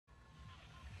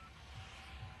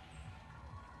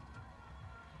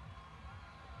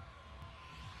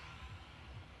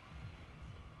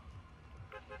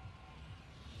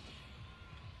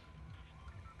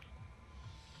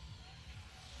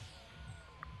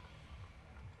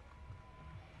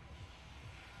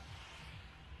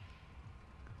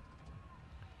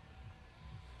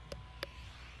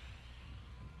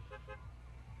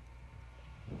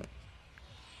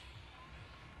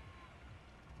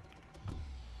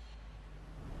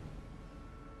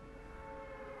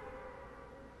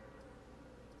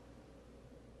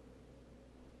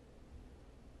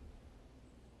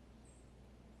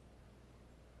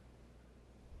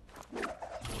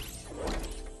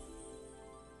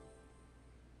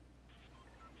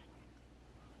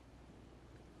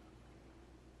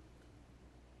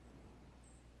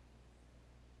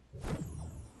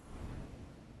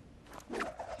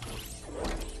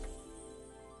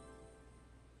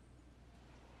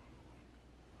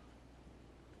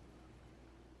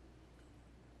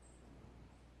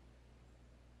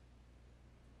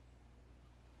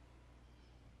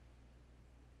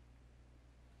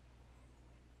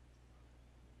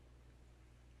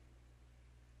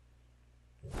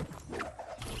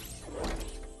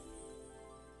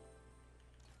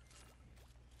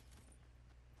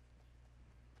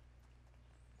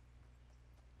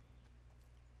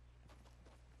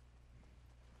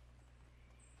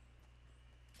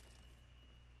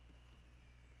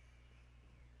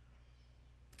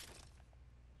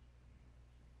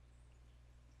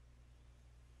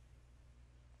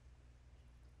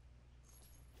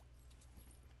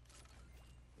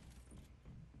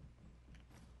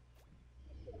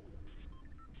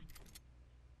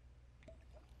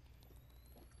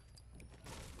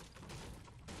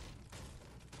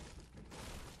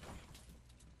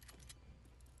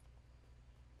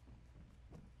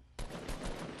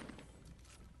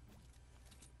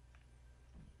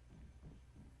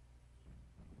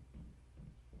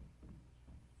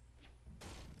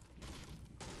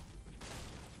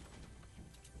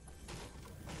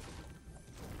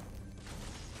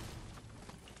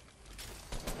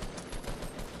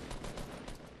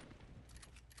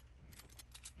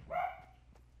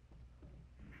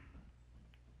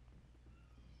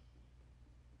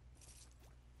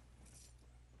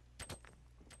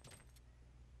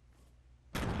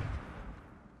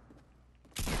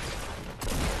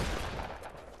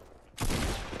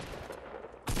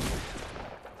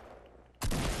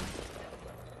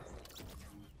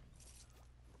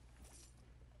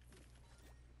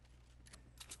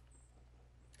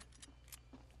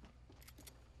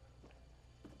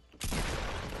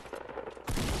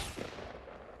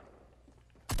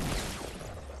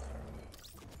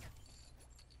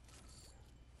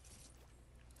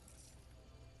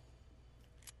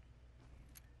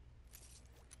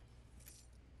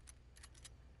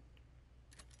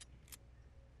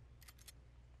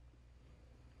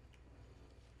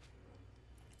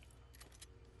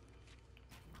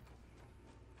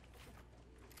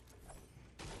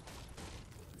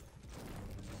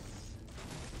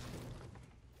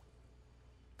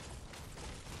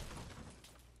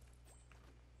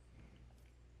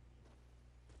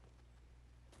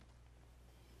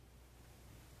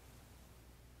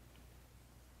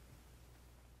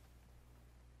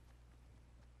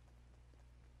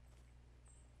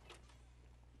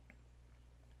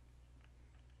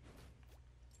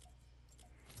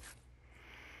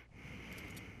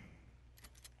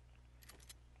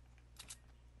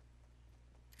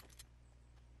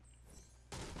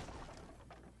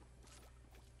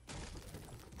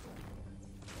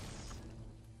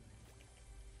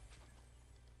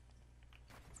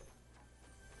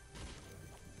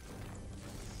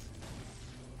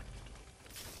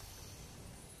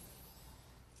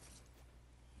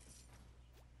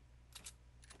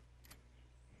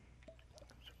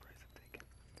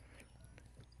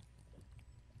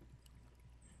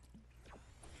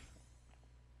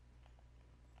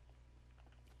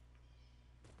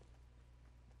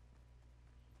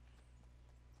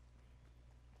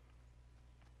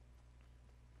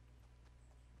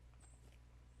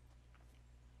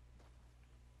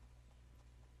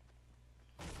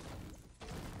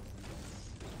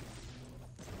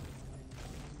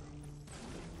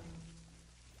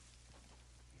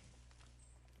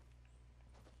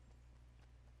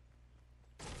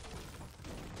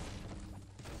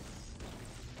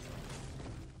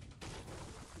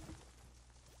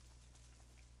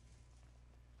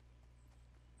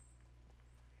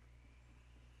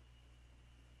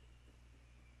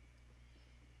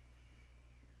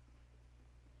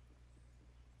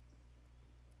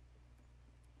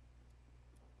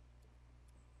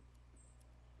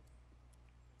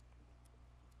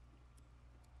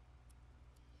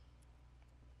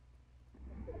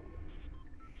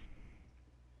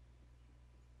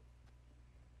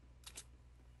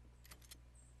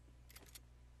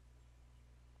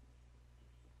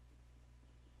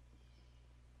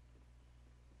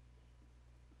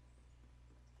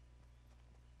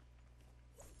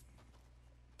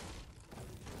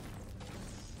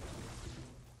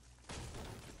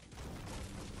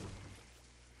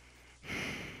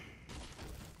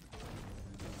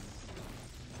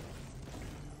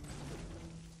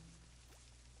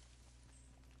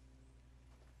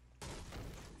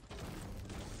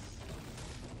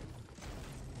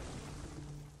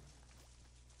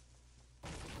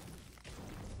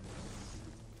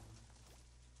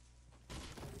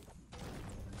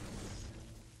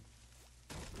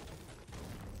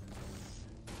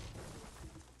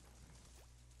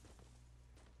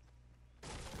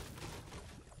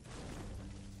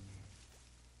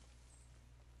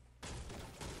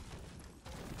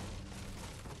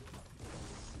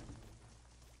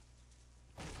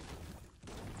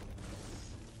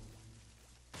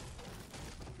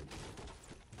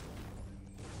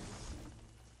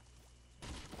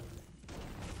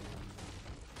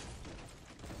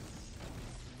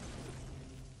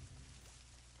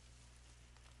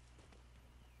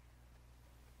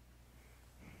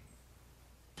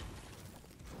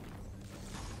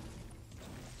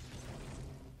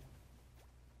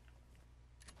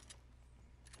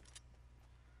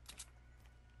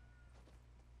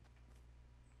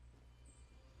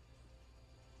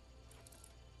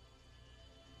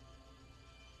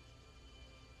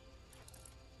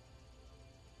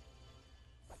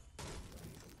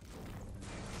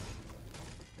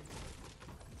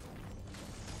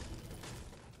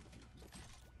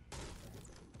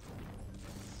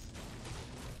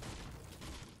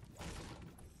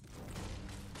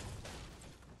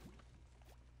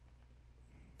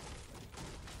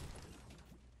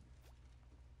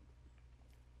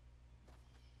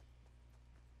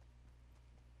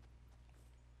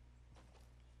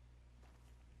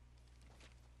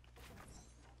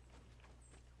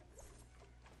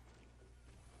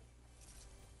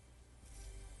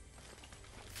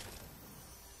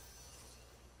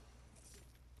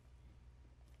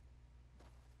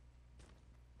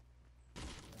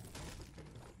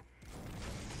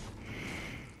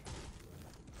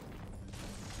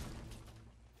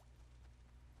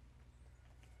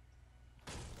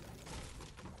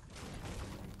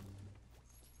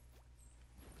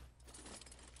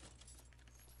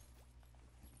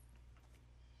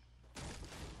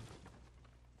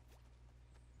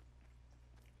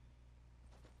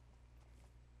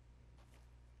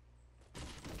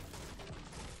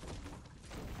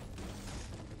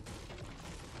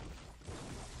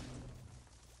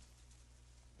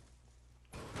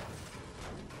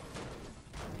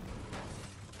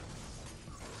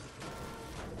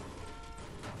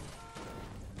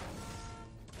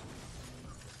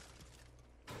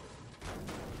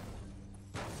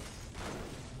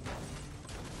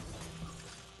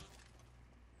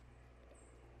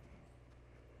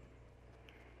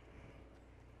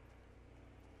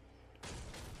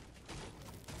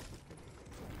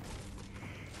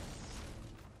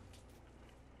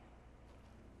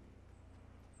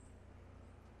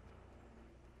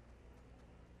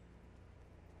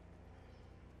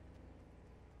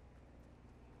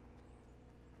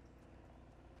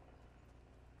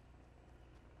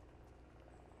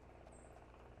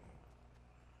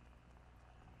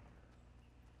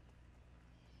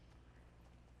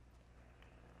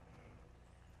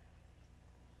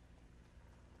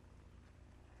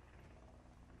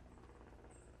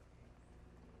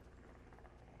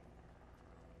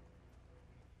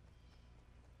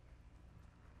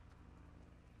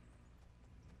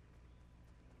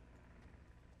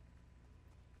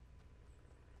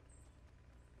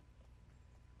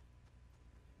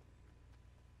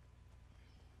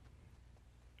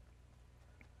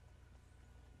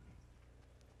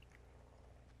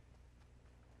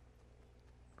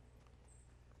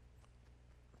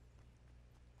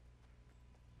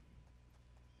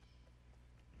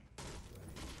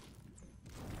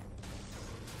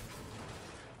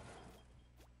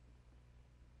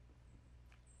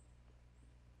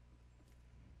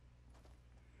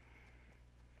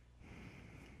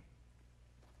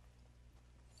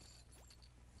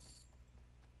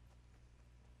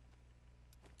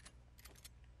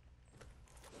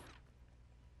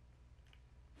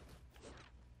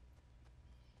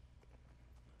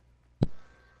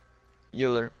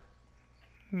Euler.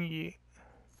 Yeah.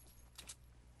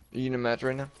 Are you in a match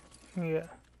right now? Yeah.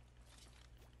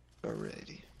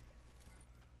 Alrighty.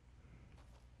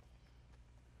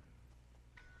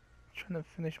 Trying to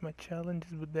finish my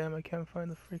challenges, but damn, I can't find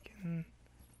the freaking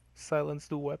silence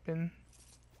the weapon.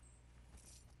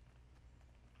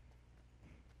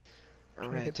 Trying to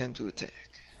Alright, get. time to attack.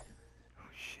 Oh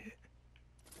shit.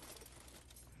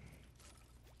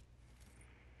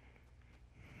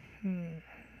 Hmm.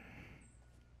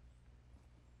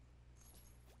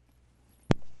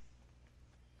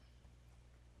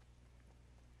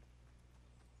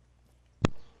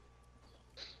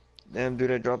 Damn,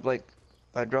 dude, I dropped like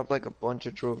a bunch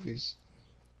of trophies.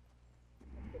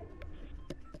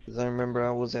 'Cause I remember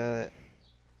I was at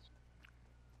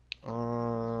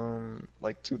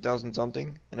like 2000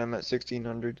 something, and I'm at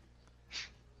 1600.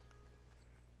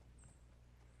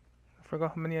 I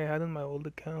forgot how many I had in my old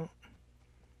account.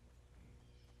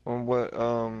 On what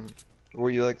were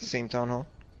you like the same town hall?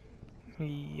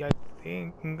 Yeah, I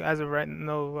think as of right,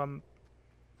 no,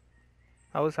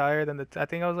 I was higher than I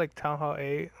think I was like Town Hall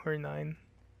 8 or 9.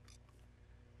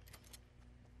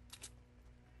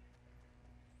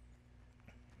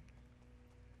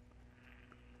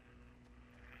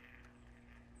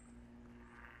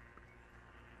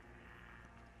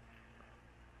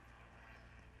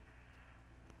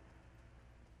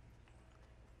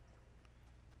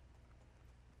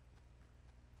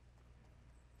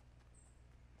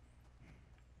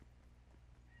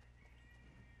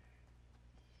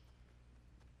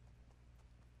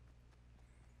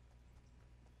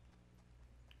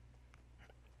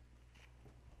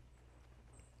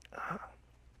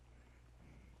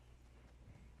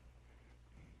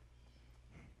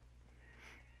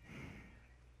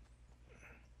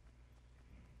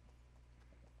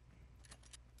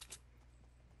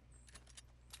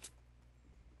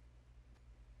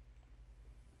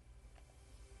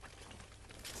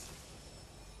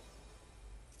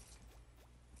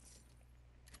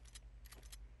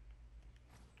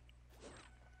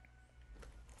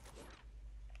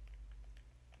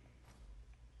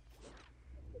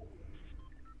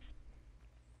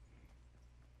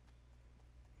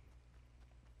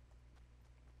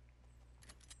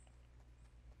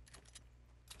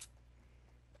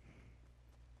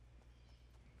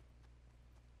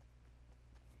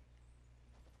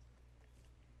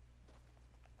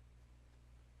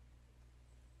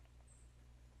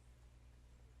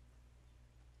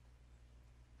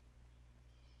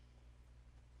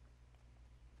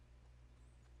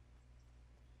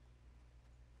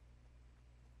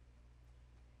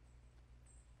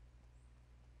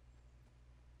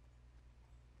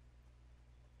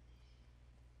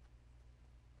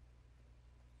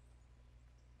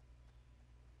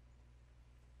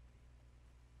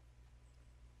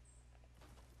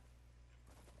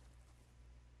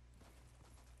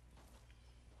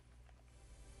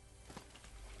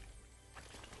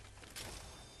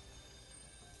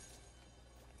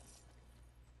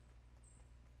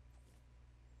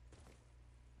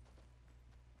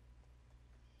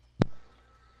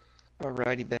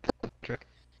 Alrighty, back on track.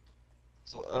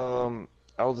 So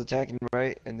I was attacking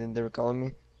right, and then they were calling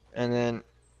me, and then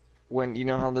when you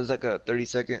know how there's like a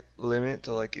 30-second limit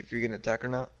to like if you're gonna attack or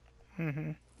not.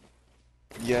 Mm-hmm.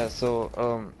 Yeah,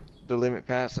 so the limit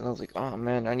passed, and I was like, oh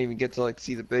man, I didn't even get to like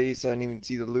see the base, I didn't even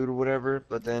see the loot or whatever.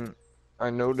 But then I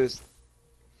noticed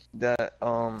that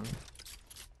I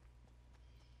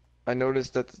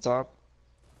noticed at the top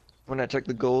when I checked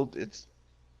the gold, it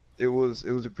was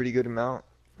a pretty good amount,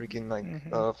 freaking like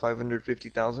Mm-hmm.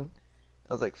 550,000.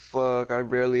 I was like, fuck, I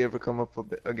rarely ever come up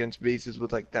against bases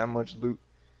with like that much loot.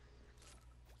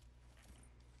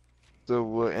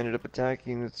 So ended up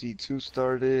attacking. Let's see, two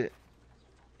started,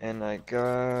 and I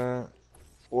got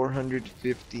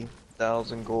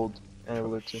 450,000 gold and Oh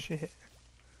elixir. shit.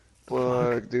 The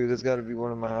fuck? Fuck, dude, that's gotta be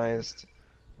one of my highest.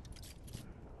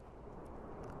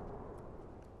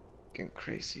 Getting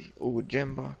crazy. Oh, a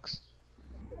gem box.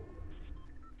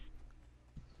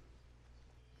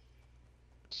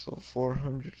 So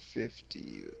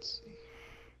 450, let's see.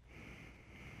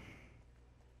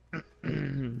 Oh,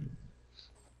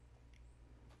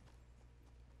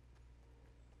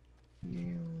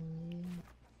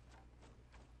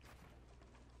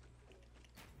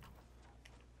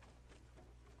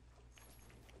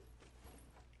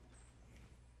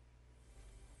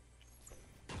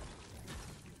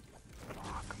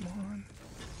 come on.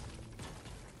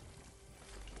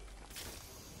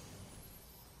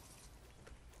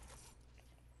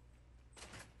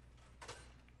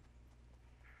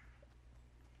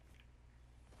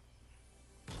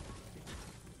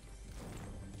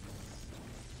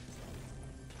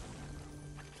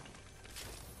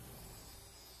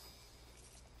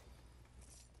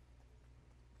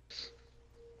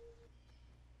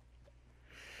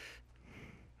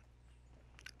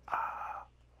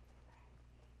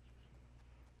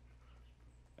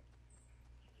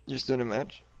 You're still in a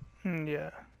match? Yeah,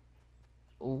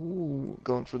 Ooh,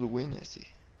 going for the win, I see.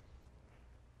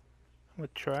 I'm gonna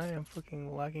try. I'm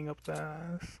fucking lagging up the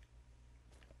ass.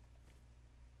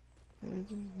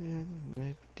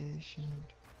 Reputation.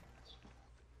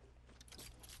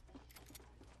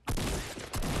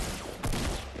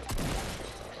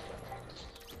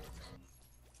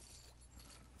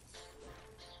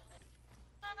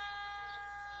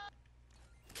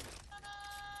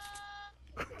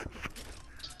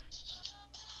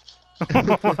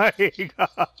 Oh my god.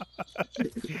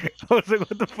 I was like,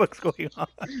 what the fuck's going on?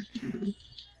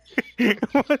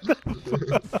 What the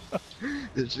fuck?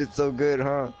 This shit's so good,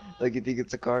 huh? Like you think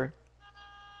it's a car?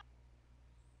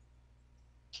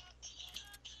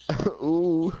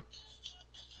 Ooh.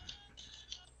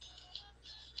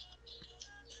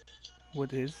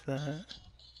 What is that?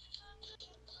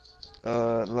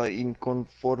 La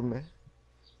inconforme.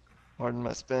 Pardon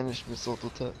my Spanish, me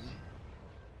solto touch.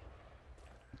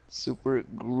 Super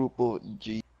Grupo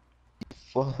G.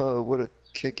 What a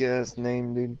kick-ass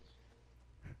name, dude.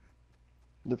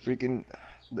 The freaking,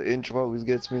 the intro always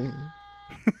gets me.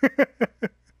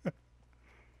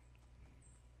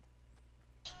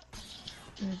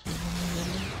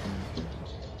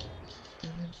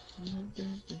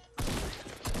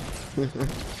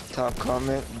 Top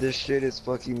comment, this shit is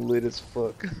fucking lit as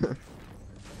fuck.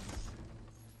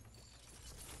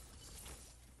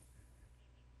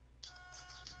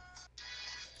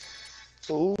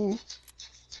 Oh,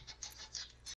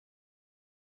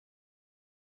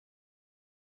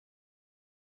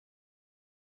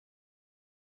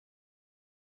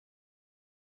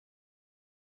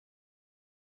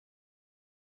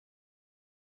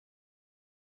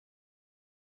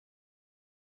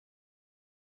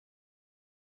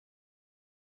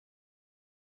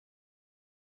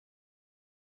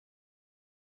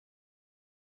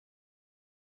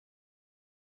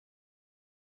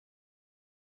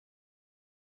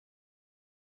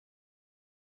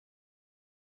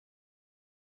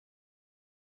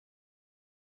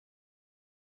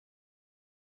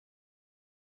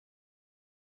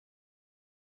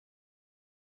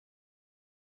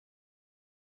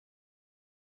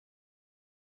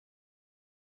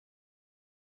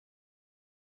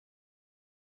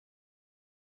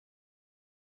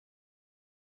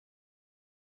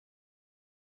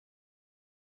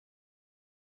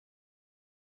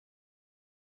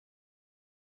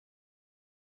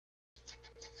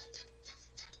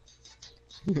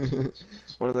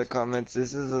 one of the comments,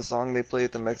 this is a song they play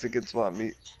at the Mexican swap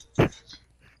meet.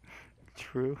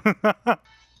 True.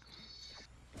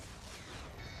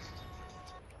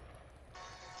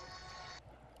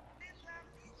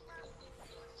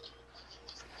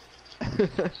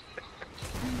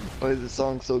 Why is the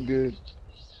song so good?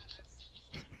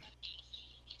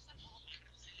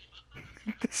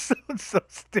 This sounds so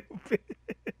stupid.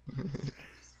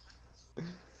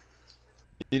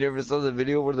 You never saw the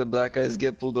video where the black guys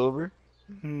get pulled over?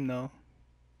 No.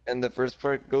 And the first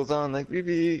part goes on like beep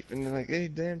beep, and they're like, "Hey,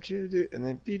 damn, chill, dude," and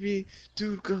then beep beep,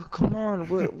 dude, come on,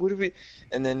 what do we?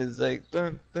 And then it's like,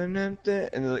 bum, bum, bum, bum,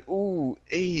 and they're like, "Ooh,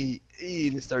 hey, hey,"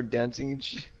 and they start dancing and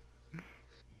shit. I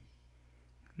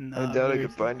Nah, doubt I very.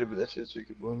 could find it, but that shit's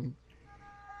freaking funny.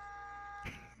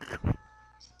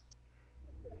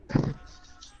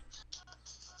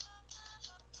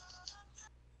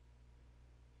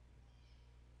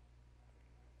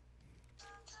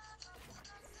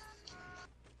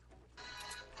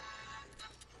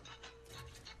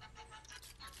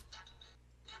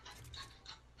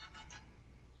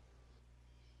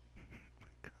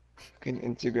 Fucking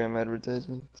Instagram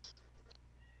advertisement.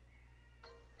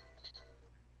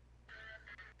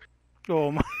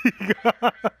 Oh my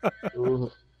god.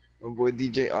 Ooh, my boy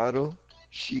DJ Otto,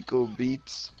 Chico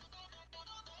Beats.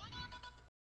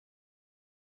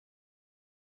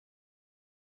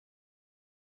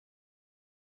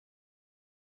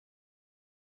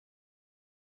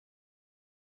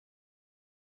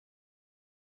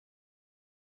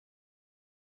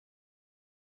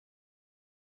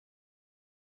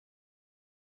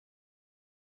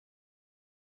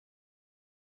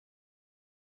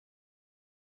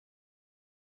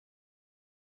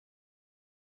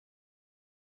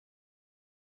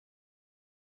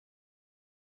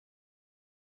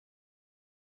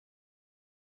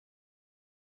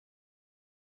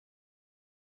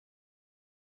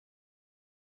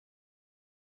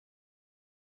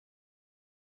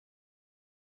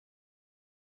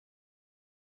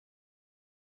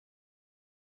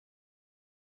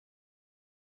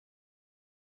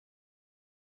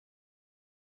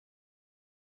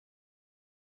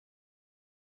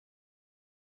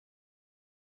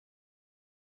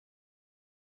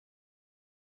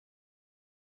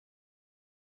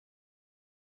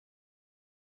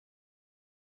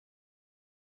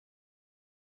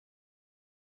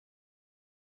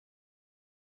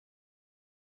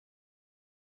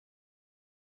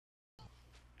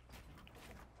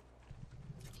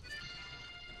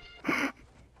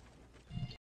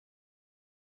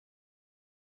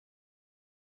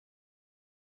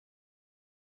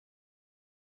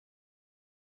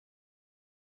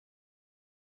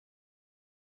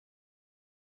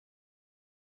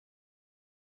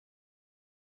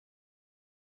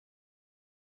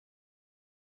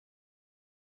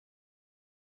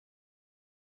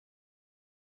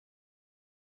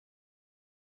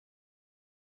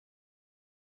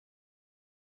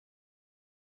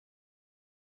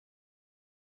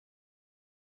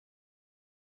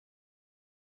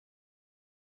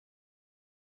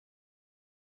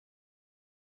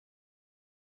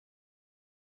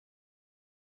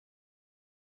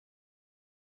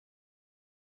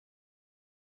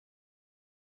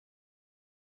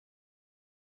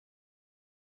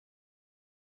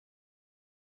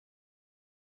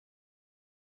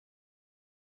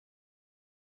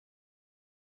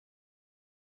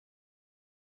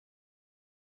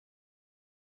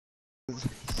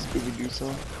 Scooby-Doo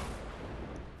song.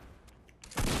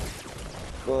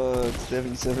 Fuck,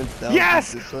 77,000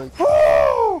 Yes! dislikes.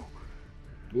 Woo!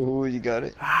 Ooh, you got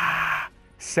it. Ah,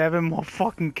 7 more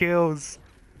fucking kills.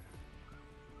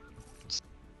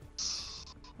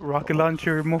 Rocket Oh,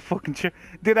 launcher, more fucking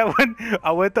Dude,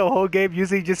 I went the whole game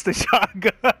using just a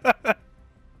shotgun.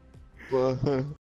 fuck.